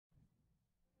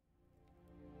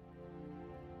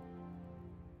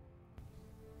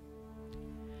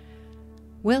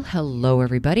Well, hello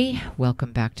everybody.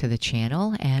 Welcome back to the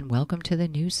channel and welcome to the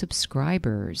new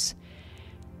subscribers.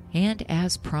 And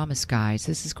as promised, guys,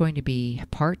 this is going to be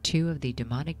part 2 of the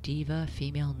Demonic Diva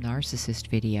Female Narcissist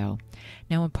video.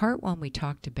 Now, in part 1, we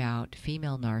talked about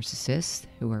female narcissists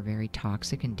who are very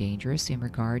toxic and dangerous in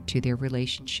regard to their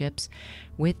relationships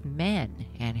with men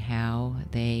and how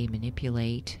they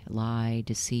manipulate, lie,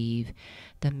 deceive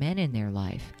the men in their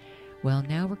life. Well,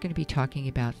 now we're going to be talking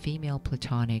about female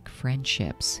platonic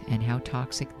friendships and how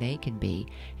toxic they can be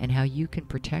and how you can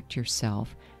protect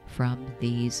yourself from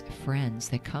these friends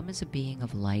that come as a being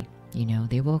of light. You know,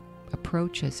 they will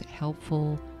approach as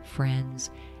helpful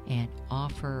friends and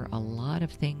offer a lot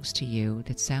of things to you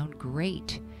that sound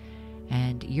great.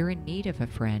 And you're in need of a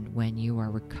friend when you are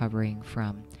recovering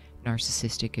from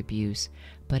narcissistic abuse.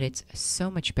 But it's so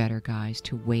much better, guys,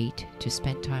 to wait, to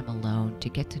spend time alone, to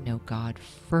get to know God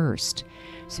first,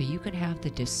 so you can have the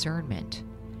discernment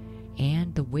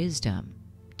and the wisdom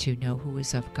to know who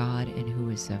is of God and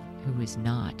who is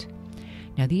not.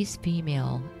 Now, these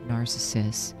female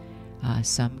narcissists,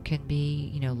 some can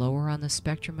be, lower on the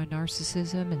spectrum of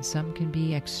narcissism, and some can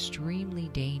be extremely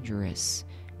dangerous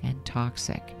and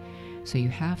toxic. So you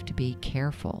have to be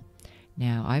careful.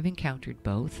 Now, I've encountered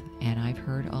both, and I've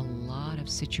heard a lot of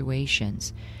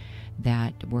situations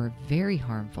that were very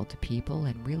harmful to people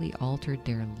and really altered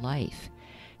their life.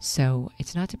 So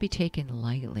it's not to be taken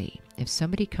lightly. If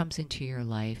somebody comes into your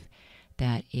life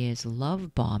that is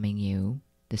love bombing you,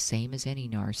 the same as any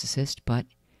narcissist, but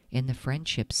in the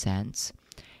friendship sense,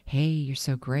 hey, you're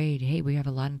so great. Hey, we have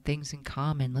a lot of things in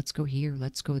common. Let's go here.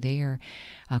 Let's go there.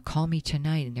 Call me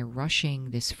tonight. And they're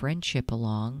rushing this friendship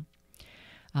along.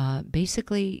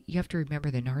 Basically, you have to remember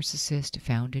the narcissist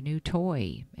found a new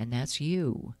toy, and that's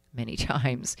you many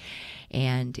times.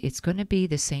 And it's going to be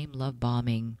the same love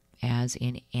bombing as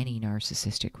in any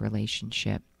narcissistic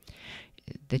relationship.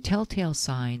 The telltale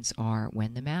signs are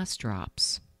when the mask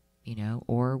drops,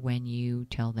 or when you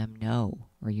tell them no,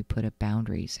 or you put up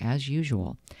boundaries, as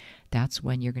usual. That's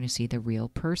when you're going to see the real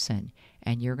person,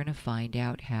 and you're going to find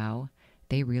out how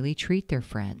they really treat their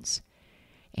friends.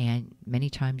 And many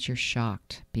times you're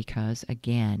shocked because,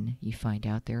 again, you find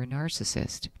out they're a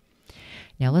narcissist.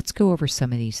 Now, let's go over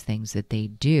some of these things that they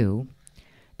do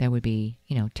that would be,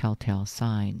 telltale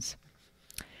signs.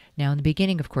 Now, in the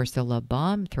beginning, of course, they'll love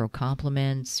bomb, throw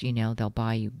compliments, they'll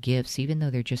buy you gifts, even though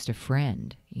they're just a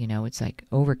friend. It's like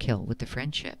overkill with the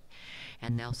friendship.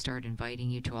 And they'll start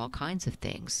inviting you to all kinds of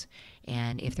things.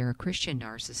 And if they're a Christian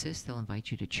narcissist, they'll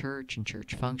invite you to church and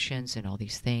church functions and all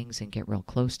these things and get real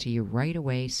close to you right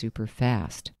away super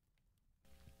fast.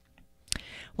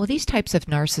 Well, these types of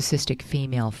narcissistic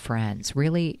female friends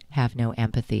really have no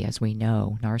empathy, as we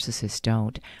know. Narcissists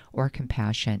don't, or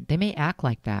compassion. They may act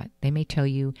like that. They may tell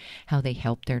you how they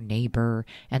help their neighbor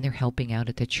and they're helping out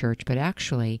at the church, but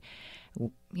actually,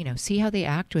 see how they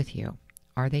act with you.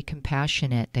 Are they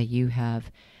compassionate that you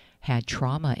have had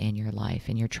trauma in your life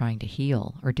and you're trying to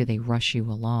heal? Or do they rush you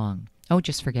along? Oh,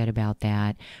 just forget about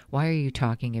that. Why are you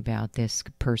talking about this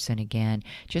person again?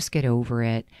 Just get over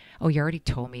it. Oh, you already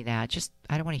told me that.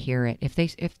 I don't want to hear it.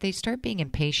 If they start being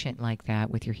impatient like that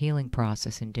with your healing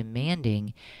process and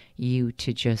demanding you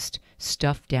to just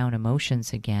stuff down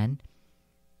emotions again,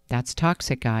 that's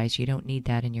toxic, guys. You don't need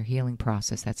that in your healing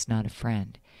process. That's not a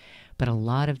friend. But a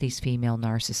lot of these female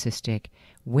narcissistic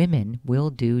women will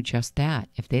do just that.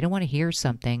 If they don't want to hear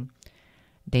something,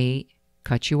 they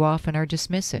cut you off and are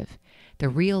dismissive. The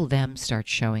real them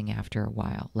starts showing after a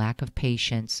while. Lack of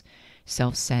patience,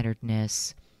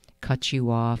 self-centeredness, cut you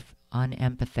off,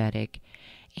 unempathetic,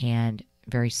 and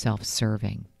very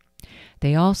self-serving.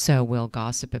 They also will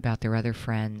gossip about their other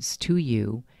friends to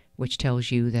you, which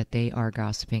tells you that they are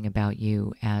gossiping about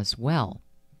you as well.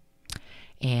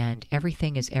 And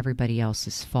everything is everybody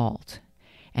else's fault.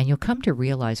 And you'll come to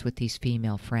realize with these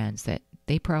female friends that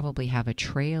they probably have a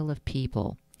trail of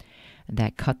people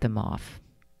that cut them off.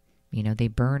 They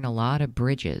burn a lot of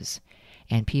bridges,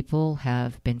 and people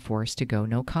have been forced to go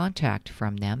no contact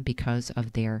from them because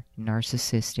of their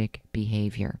narcissistic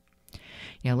behavior.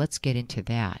 Let's get into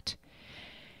that.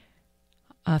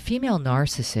 A female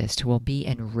narcissist will be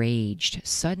enraged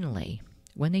suddenly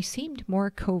when they seemed more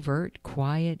covert,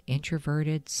 quiet,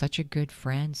 introverted, such a good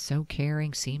friend, so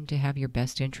caring, seemed to have your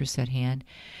best interests at hand.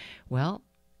 Well,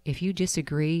 if you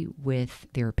disagree with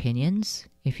their opinions,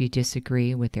 if you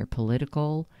disagree with their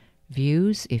political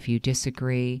views, if you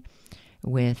disagree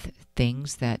with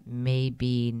things that may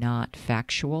be not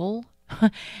factual,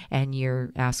 and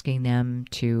you're asking them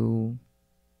to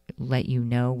let you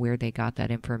know where they got that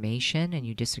information and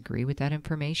you disagree with that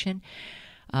information,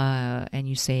 and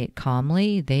you say it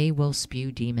calmly, they will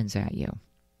spew demons at you.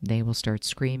 They will start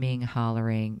screaming,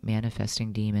 hollering,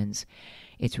 manifesting demons.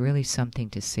 It's really something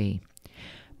to see,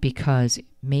 because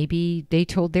maybe they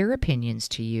told their opinions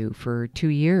to you for 2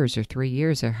 years or 3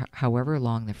 years or however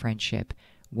long the friendship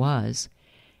was,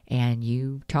 and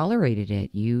you tolerated it.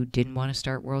 You didn't want to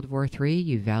start World War III.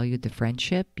 You valued the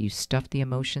friendship. You stuffed the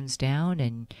emotions down,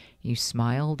 and you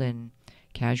smiled and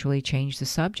casually changed the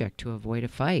subject to avoid a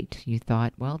fight. You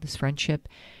thought, well, this friendship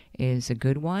is a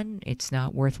good one. It's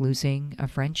not worth losing a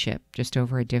friendship just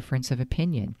over a difference of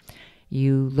opinion.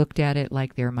 You looked at it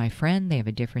like they're my friend. They have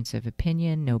a difference of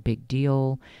opinion. No big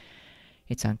deal.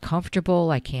 It's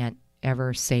uncomfortable. I can't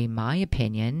ever say my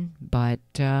opinion, but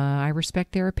I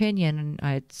respect their opinion,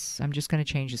 and I'm just going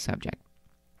to change the subject.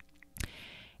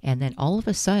 And then all of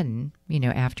a sudden,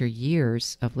 after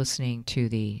years of listening to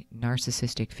the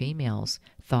narcissistic female's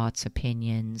thoughts,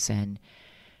 opinions, and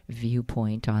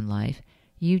viewpoint on life,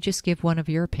 you just give one of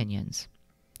your opinions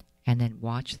and then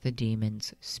watch the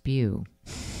demons spew.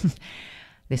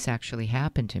 This actually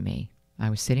happened to me. I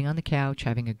was sitting on the couch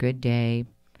having a good day.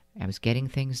 I was getting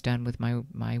things done with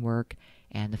my work,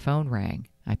 and the phone rang.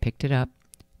 I picked it up.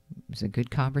 It was a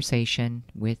good conversation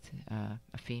with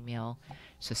a female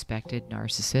suspected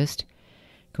narcissist,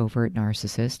 covert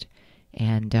narcissist,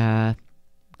 and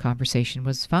conversation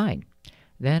was fine.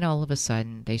 Then all of a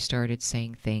sudden, they started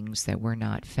saying things that were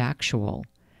not factual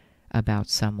about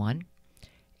someone,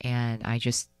 and I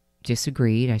just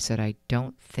disagreed. I said, I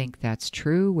don't think that's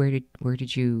true. Where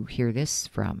did you hear this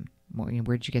from?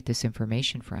 Where did you get this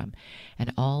information from?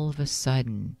 And all of a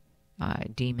sudden,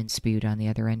 demons spewed on the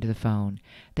other end of the phone.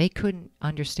 They couldn't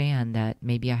understand that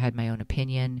maybe I had my own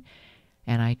opinion,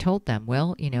 and I told them,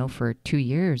 well, for 2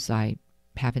 years I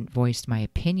haven't voiced my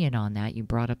opinion on that. You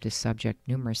brought up this subject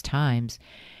numerous times,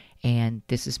 and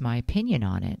this is my opinion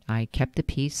on it. I kept the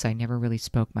peace. I never really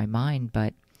spoke my mind,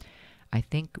 but I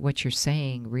think what you're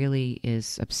saying really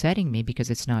is upsetting me because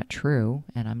it's not true,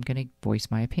 and I'm going to voice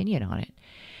my opinion on it.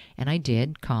 And I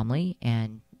did, calmly,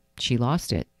 and she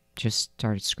lost it. Just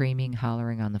started screaming,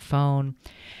 hollering on the phone.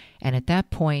 And at that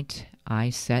point,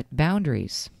 I set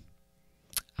boundaries.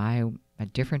 I'm a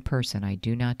different person. I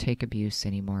do not take abuse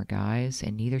anymore, guys,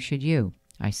 and neither should you.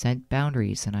 I set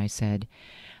boundaries, and I said,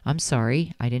 I'm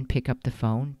sorry, I didn't pick up the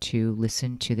phone to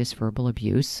listen to this verbal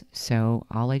abuse, so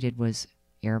all I did was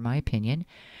air my opinion,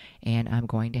 and I'm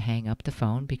going to hang up the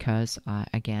phone because,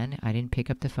 again, I didn't pick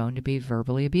up the phone to be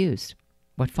verbally abused.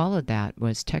 What followed that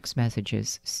was text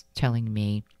messages telling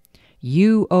me,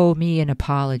 you owe me an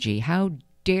apology. How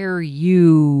dare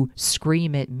you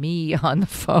scream at me on the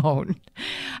phone?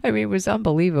 I mean, it was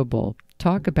unbelievable.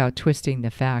 Talk about twisting the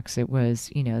facts. It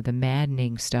was, the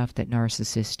maddening stuff that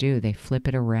narcissists do. They flip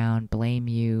it around, blame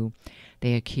you.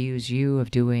 They accuse you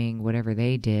of doing whatever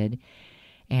they did.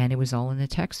 And it was all in the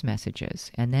text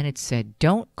messages. And then it said,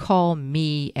 don't call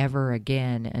me ever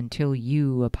again until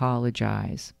you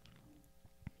apologize.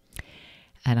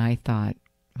 And I thought,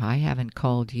 I haven't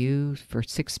called you for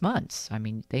 6 months. I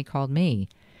mean, they called me.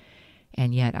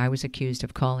 And yet I was accused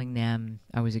of calling them.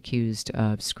 I was accused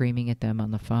of screaming at them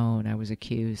on the phone. I was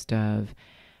accused of,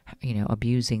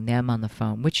 abusing them on the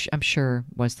phone, which I'm sure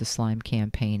was the slime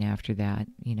campaign after that,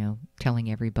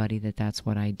 telling everybody that that's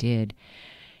what I did.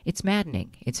 It's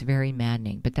maddening. It's very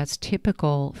maddening. But that's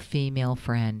typical female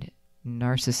friend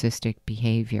narcissistic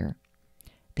behavior.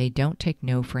 They don't take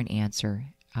no for an answer.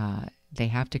 They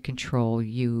have to control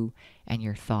you and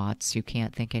your thoughts. You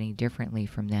can't think any differently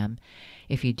from them.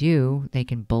 If you do, they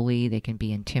can bully, they can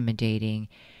be intimidating,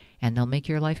 and they'll make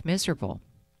your life miserable.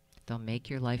 They'll make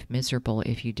your life miserable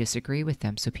if you disagree with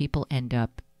them. So people end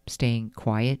up staying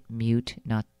quiet, mute,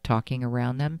 not talking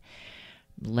around them,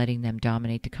 letting them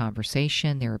dominate the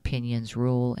conversation, their opinions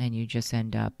rule, and you just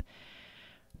end up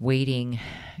waiting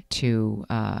to,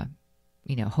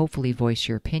 hopefully voice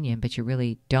your opinion, but you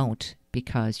really don't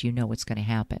because you know what's going to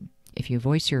happen. If you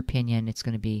voice your opinion, it's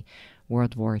going to be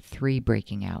World War III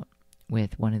breaking out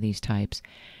with one of these types.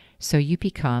 So you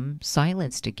become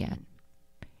silenced again,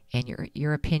 and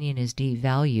your opinion is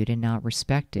devalued and not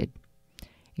respected.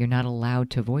 You're not allowed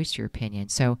to voice your opinion.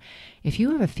 So if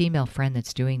you have a female friend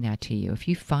that's doing that to you, if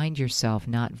you find yourself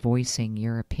not voicing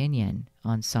your opinion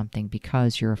on something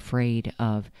because you're afraid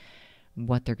of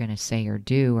what they're going to say or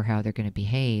do or how they're going to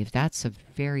behave, that's a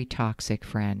very toxic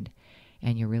friend,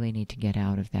 and you really need to get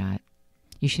out of that.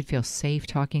 You should feel safe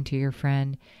talking to your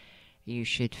friend. You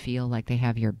should feel like they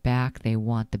have your back. They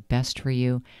want the best for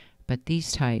you. But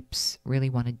these types really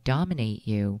want to dominate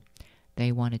you.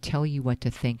 They want to tell you what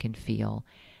to think and feel.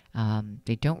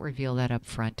 They don't reveal that up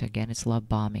front. Again, it's love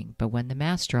bombing. But when the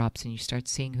mask drops and you start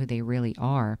seeing who they really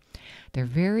are, they're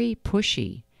very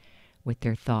pushy. with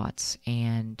their thoughts,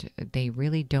 and they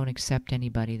really don't accept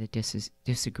anybody that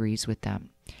disagrees with them.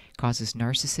 Causes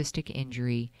narcissistic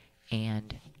injury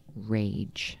and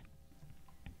rage.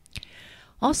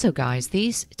 Also, guys,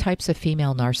 these types of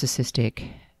female narcissistic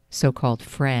so-called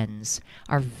friends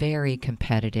are very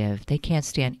competitive. They can't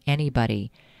stand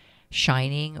anybody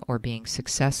shining or being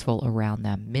successful around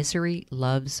them. Misery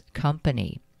loves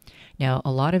company. Now,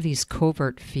 a lot of these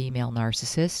covert female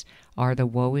narcissists are the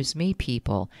woe is me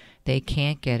people. They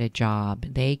can't get a job.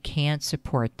 They can't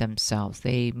support themselves.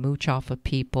 They mooch off of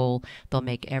people. They'll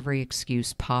make every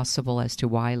excuse possible as to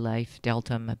why life dealt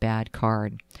them a bad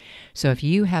card. So if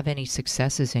you have any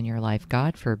successes in your life,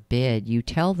 God forbid you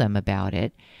tell them about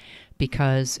it,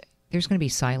 because there's going to be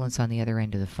silence on the other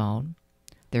end of the phone.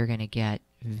 They're going to get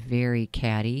very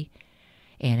catty.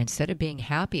 And instead of being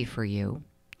happy for you,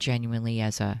 genuinely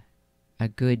as a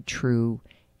good, true,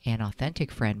 and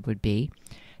authentic friend would be,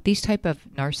 these type of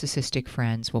narcissistic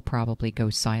friends will probably go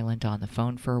silent on the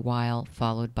phone for a while,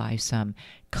 followed by some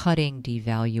cutting,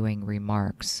 devaluing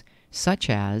remarks, such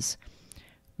as,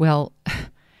 well,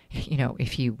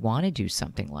 if you want to do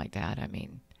something like that, I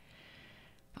mean,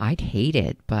 I'd hate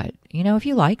it, but, if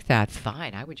you like that,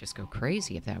 fine. I would just go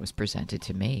crazy if that was presented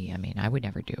to me. I mean, I would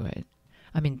never do it.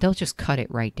 I mean, they'll just cut it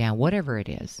right down, whatever it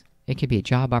is. It could be a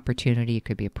job opportunity. It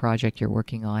could be a project you're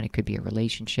working on. It could be a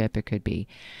relationship. It could be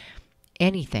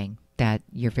anything that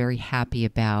you're very happy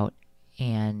about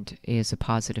and is a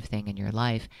positive thing in your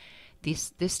life.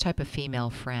 This type of female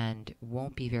friend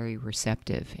won't be very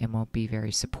receptive and won't be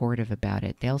very supportive about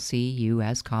it. They'll see you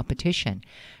as competition.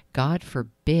 God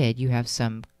forbid you have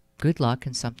some good luck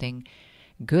and something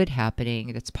good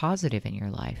happening that's positive in your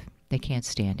life. They can't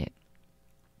stand it.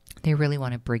 They really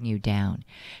want to bring you down.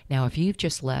 Now, if you've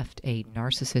just left a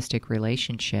narcissistic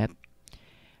relationship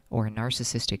or a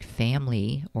narcissistic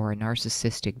family or a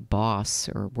narcissistic boss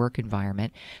or work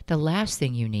environment, the last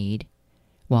thing you need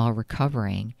while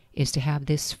recovering is to have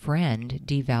this friend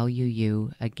devalue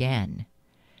you again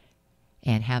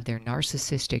and have their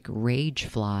narcissistic rage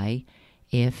fly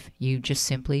if you just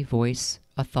simply voice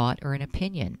a thought or an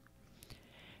opinion.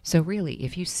 So really,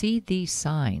 if you see these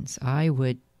signs, I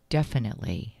would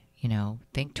definitely,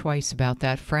 think twice about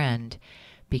that friend,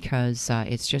 because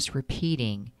it's just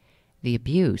repeating the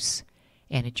abuse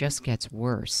and it just gets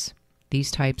worse. These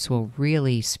types will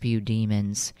really spew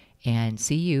demons and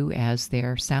see you as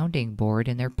their sounding board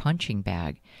and their punching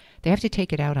bag. They have to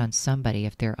take it out on somebody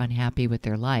if they're unhappy with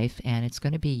their life, and it's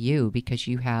going to be you, because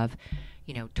you have,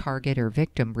 target or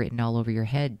victim written all over your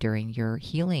head during your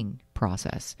healing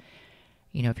process.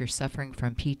 If you're suffering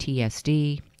from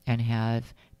PTSD and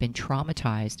have been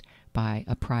traumatized by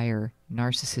a prior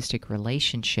narcissistic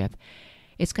relationship,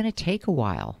 it's going to take a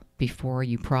while before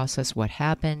you process what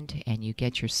happened and you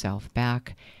get yourself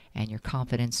back and your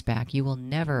confidence back. You will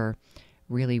never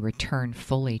really return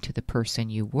fully to the person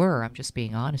you were. I'm just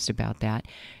being honest about that.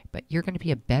 But you're going to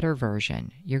be a better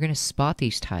version. You're going to spot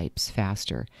these types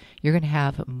faster. You're going to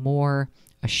have more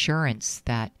assurance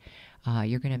that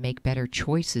you're going to make better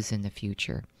choices in the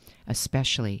future,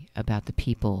 especially about the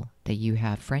people that you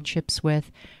have friendships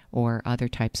with or other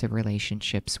types of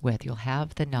relationships with. You'll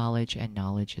have the knowledge, and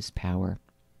knowledge is power.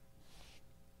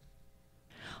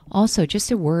 Also,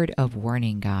 just a word of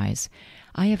warning, guys.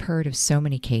 I have heard of so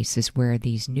many cases where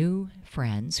these new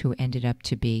friends who ended up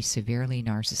to be severely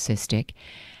narcissistic,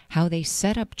 how they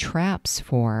set up traps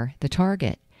for the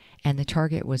target. And the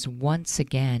target was once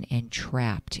again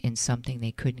entrapped in something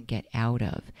they couldn't get out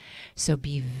of. So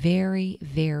be very,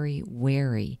 very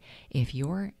wary if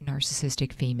your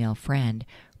narcissistic female friend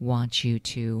wants you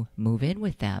to move in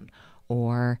with them,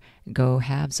 or go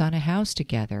halves on a house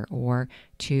together, or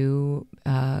to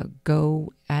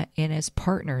go in as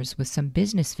partners with some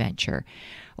business venture,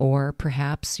 or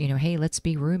perhaps, hey, let's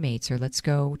be roommates, or let's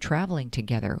go traveling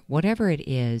together. Whatever it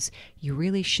is, you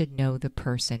really should know the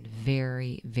person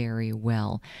very, very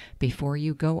well before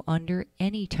you go under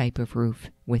any type of roof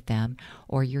with them,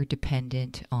 or you're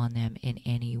dependent on them in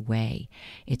any way.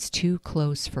 It's too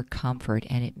close for comfort,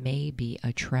 and it may be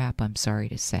a trap, I'm sorry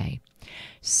to say.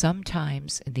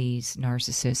 Sometimes these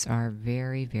narcissists are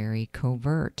very, very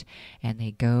covert, and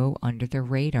they go under the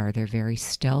radar. They're very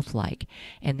stealth-like,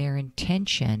 and their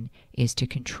intention is to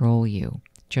control you,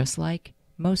 just like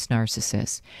most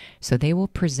narcissists. So they will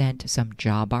present some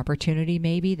job opportunity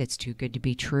maybe that's too good to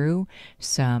be true,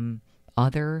 some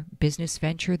other business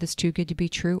venture that's too good to be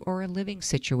true, or a living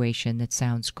situation that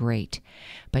sounds great.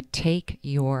 But take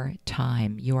your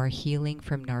time. You are healing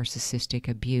from narcissistic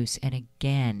abuse, and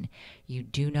again, you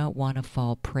do not want to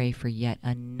fall prey for yet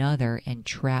another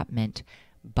entrapment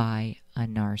by a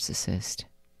narcissist.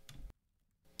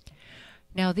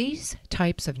 Now, these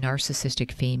types of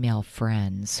narcissistic female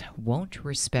friends won't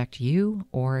respect you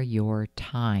or your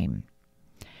time.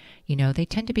 You know, they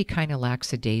tend to be kind of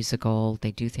lackadaisical.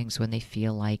 They do things when they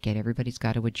feel like it. Everybody's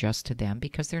got to adjust to them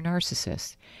because they're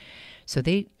narcissists. So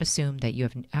they assume that you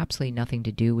have absolutely nothing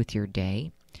to do with your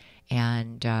day.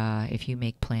 And if you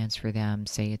make plans for them,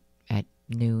 say at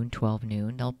noon, 12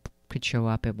 noon, they'll could show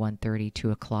up at 1:30,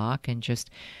 2 o'clock and just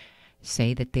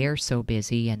say that they're so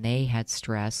busy and they had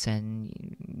stress,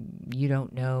 and you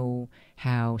don't know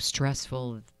how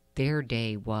stressful their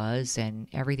day was and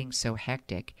everything's so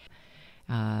hectic.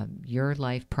 Your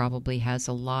life probably has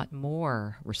a lot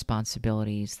more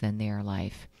responsibilities than their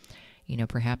life. You know,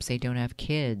 perhaps they don't have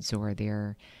kids, or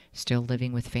they're still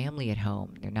living with family at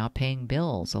home. They're not paying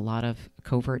bills. A lot of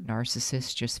covert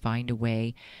narcissists just find a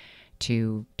way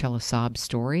to tell a sob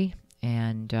story,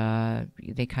 and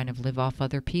they kind of live off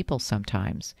other people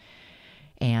sometimes.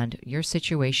 And your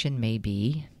situation may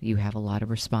be you have a lot of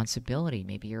responsibility.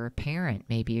 Maybe you're a parent.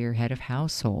 Maybe you're head of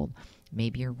household.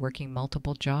 Maybe you're working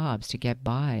multiple jobs to get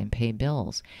by and pay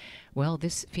bills. Well,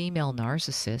 this female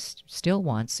narcissist still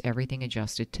wants everything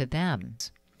adjusted to them.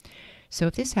 So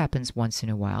if this happens once in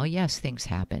a while, yes, things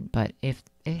happen. But if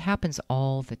it happens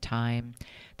all the time,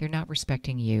 they're not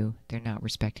respecting you. They're not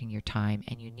respecting your time.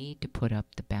 And you need to put up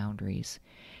the boundaries.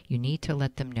 You need to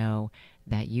let them know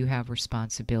that you have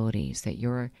responsibilities, that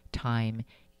your time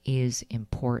is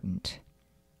important,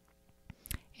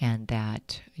 and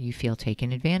that you feel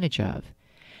taken advantage of.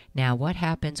 Now, what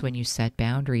happens when you set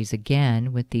boundaries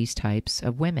again with these types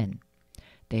of women?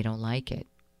 They don't like it.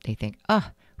 They think,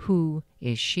 who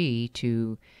is she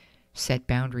to set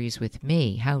boundaries with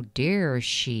me? How dare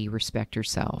she respect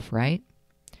herself, right?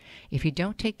 If you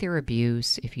don't take their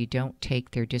abuse, if you don't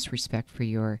take their disrespect for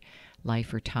your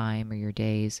life or time or your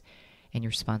days and your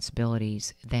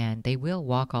responsibilities, then they will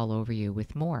walk all over you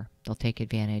with more. They'll take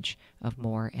advantage of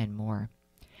more and more.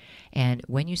 And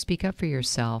when you speak up for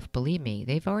yourself, believe me,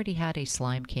 they've already had a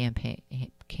slime campaign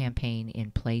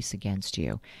in place against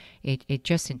you. It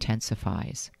just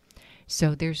intensifies.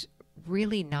 So there's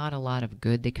really not a lot of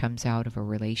good that comes out of a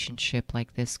relationship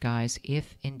like this, guys,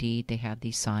 if indeed they have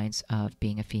these signs of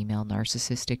being a female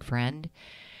narcissistic friend.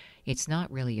 It's not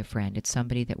really a friend. It's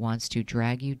somebody that wants to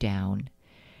drag you down.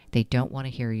 They don't want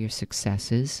to hear your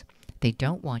successes. They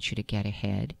don't want you to get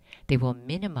ahead. They will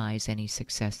minimize any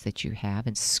success that you have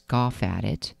and scoff at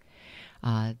it.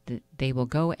 They will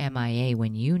go MIA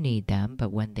when you need them,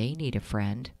 but when they need a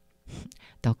friend,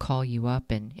 they'll call you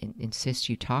up and insist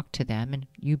you talk to them, and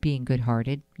you being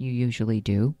good-hearted, you usually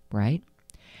do, right?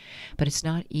 But it's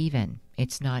not even.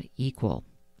 It's not equal.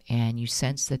 And you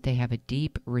sense that they have a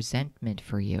deep resentment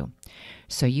for you.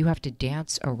 So you have to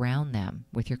dance around them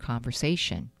with your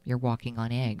conversation. You're walking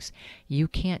on eggs. You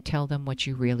can't tell them what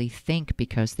you really think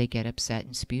because they get upset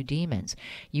and spew demons.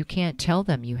 You can't tell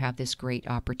them you have this great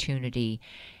opportunity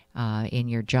in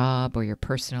your job or your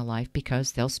personal life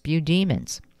because they'll spew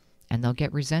demons and they'll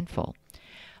get resentful.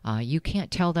 You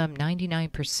can't tell them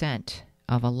 99%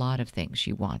 of a lot of things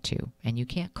you want to, and you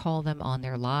can't call them on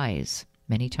their lies.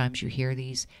 Many times you hear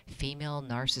these female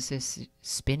narcissists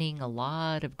spinning a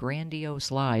lot of grandiose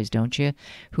lies, don't you?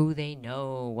 Who they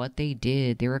know, what they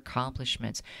did, their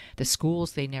accomplishments, the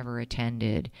schools they never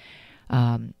attended,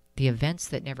 the events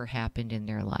that never happened in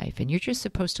their life. And you're just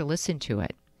supposed to listen to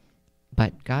it.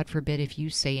 But God forbid if you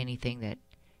say anything that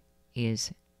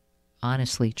is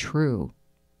honestly true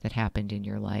that happened in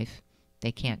your life,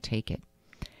 they can't take it.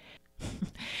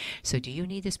 So do you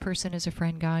need this person as a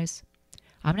friend, guys?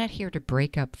 I'm not here to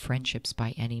break up friendships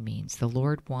by any means. The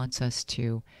Lord wants us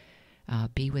to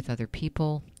be with other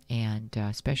people, and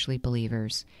especially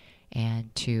believers,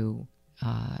 and to,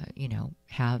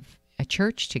 have a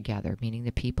church together, meaning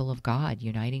the people of God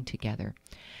uniting together.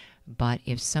 But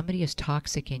if somebody is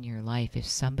toxic in your life, if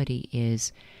somebody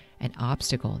is an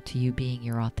obstacle to you being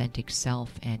your authentic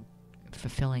self and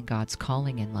fulfilling God's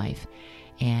calling in life,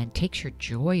 and takes your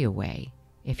joy away,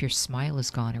 if your smile is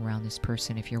gone around this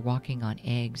person, if you're walking on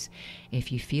eggs,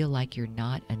 if you feel like you're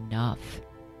not enough,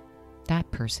 that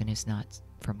person is not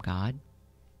from God.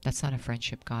 That's not a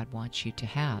friendship God wants you to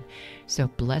have. So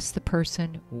bless the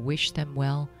person, wish them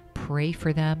well, pray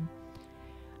for them,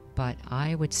 but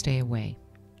I would stay away.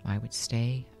 I would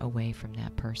stay away from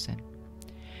that person.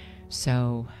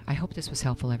 So I hope this was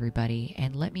helpful, everybody,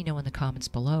 and let me know in the comments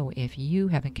below if you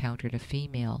have encountered a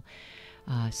female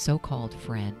so-called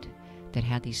friend that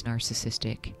had these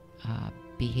narcissistic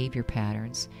behavior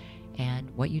patterns, and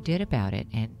what you did about it,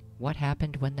 and what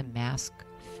happened when the mask,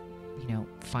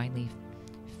 finally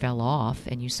fell off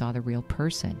and you saw the real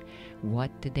person.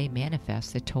 What did they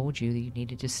manifest that told you that you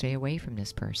needed to stay away from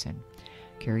this person?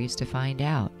 Curious to find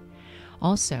out.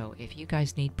 Also, if you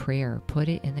guys need prayer, put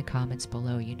it in the comments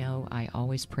below. You know I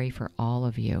always pray for all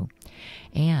of you.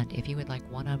 And if you would like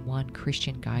one-on-one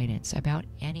Christian guidance about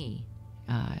any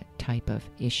type of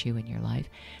issue in your life,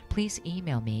 please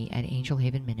email me at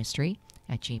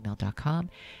angelhavenministry@gmail.com,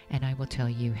 and I will tell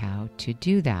you how to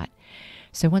do that.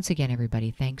 So once again,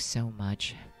 everybody, thanks so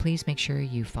much. Please make sure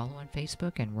you follow on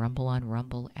Facebook and Rumble on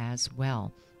Rumble as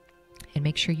well. And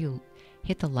make sure you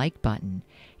hit the like button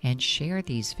and share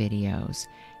these videos,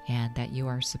 and that you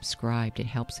are subscribed. It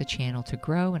helps the channel to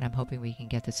grow, and I'm hoping we can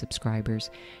get the subscribers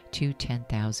to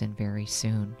 10,000 very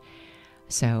soon.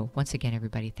 So once again,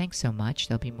 everybody, thanks so much.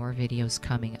 There'll be more videos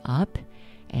coming up,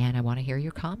 and I want to hear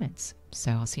your comments.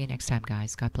 So I'll see you next time,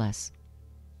 guys. God bless.